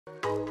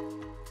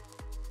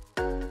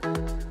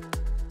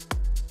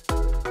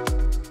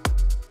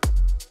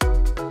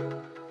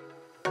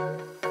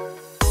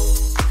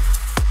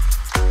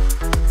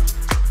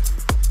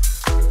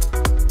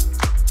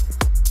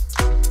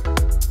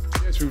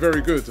very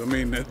good. I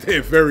mean,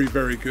 they're very,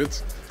 very good.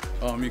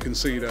 You can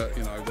see that,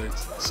 you know,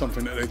 it's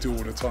something that they do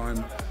all the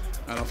time.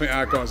 And I think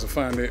our guys have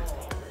found it.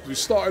 We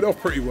started off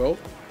pretty well,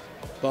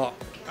 but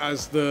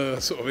as the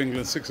sort of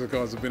England Sixers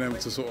guys have been able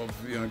to sort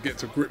of, you know, get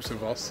to grips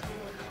with us,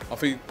 I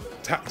think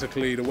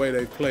tactically, the way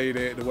they've played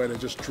it, the way they've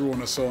just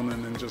drawn us on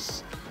and then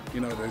just, you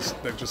know,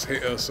 they've just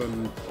hit us,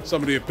 and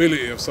some of the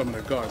ability of some of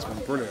the guys has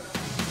been brilliant.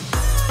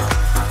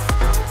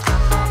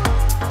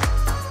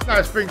 No,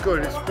 it's been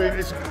good.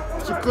 It's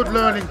a good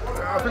learning.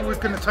 I think we're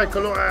going to take a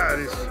lot out of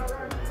this.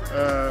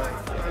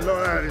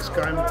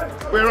 Game.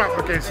 We're up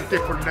against a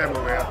different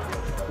level here.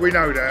 We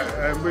know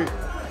that,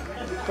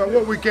 but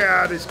what we get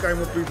out of this game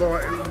will be vital.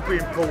 It will be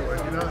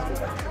important, you know.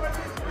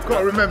 You've got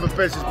to remember,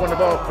 Bez is one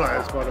of our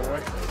players, by the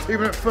way.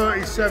 Even at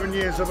 37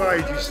 years of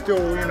age, he's still,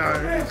 you know,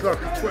 he's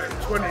like a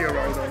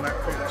 20-year-old on that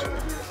pitch.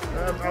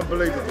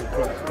 Unbelievable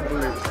player,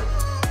 unbelievable.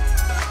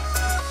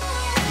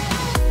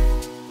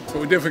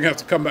 But we definitely have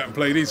to come back and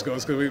play these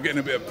guys because we're getting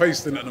a bit of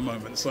pasting at the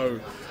moment. So,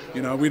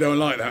 you know, we don't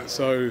like that.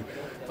 So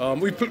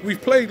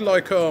we've played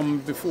like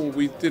before.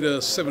 We did a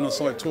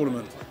 7-a-side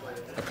tournament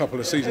a couple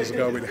of seasons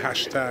ago with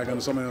hashtag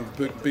and some of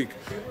the big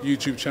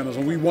YouTube channels,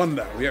 and we won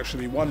that. We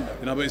actually won that.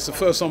 You know, but it's the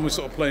first time we're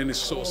sort of playing this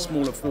sort of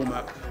smaller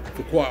format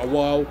for quite a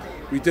while.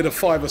 We did a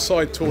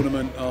 5-a-side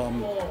tournament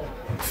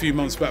a few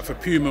months back for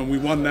Puma, and we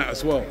won that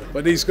as well.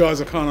 But these guys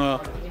are kind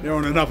of, they're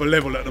on another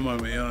level at the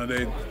moment. You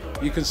know,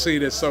 you can see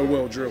they're so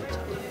well drilled.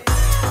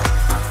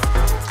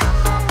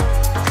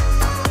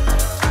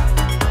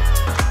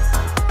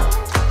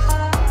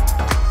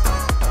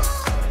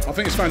 I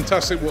think it's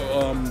fantastic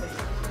what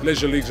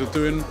leisure leagues are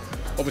doing.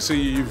 Obviously,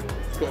 you've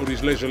got all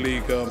these leisure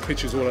league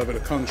pitches all over the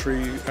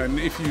country, and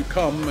if you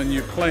come and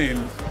you're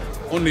playing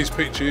on these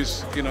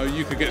pitches, you know,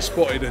 you could get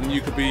spotted and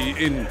you could be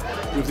in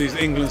with these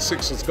England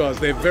Sixers guys.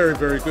 They're very,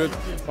 very good.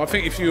 I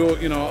think if you're,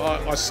 you know,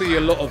 I see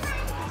a lot of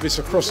this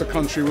across the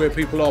country where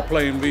people are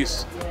playing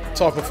this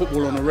type of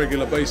football on a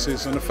regular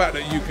basis, and the fact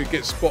that you could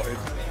get spotted,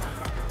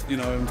 you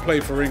know, and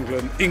play for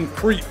England in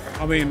Crete.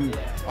 I mean,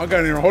 I'm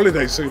going on a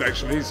holiday soon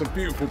actually. It's a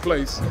beautiful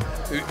place.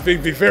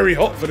 It'd be very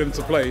hot for them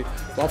to play,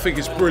 but I think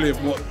it's brilliant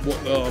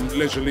what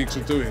leisure leagues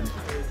are doing.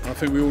 And I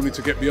think we all need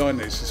to get behind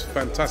this. It's a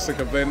fantastic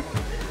event,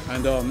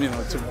 and you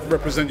know, to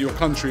represent your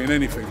country in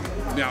anything,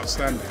 it'd be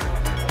outstanding.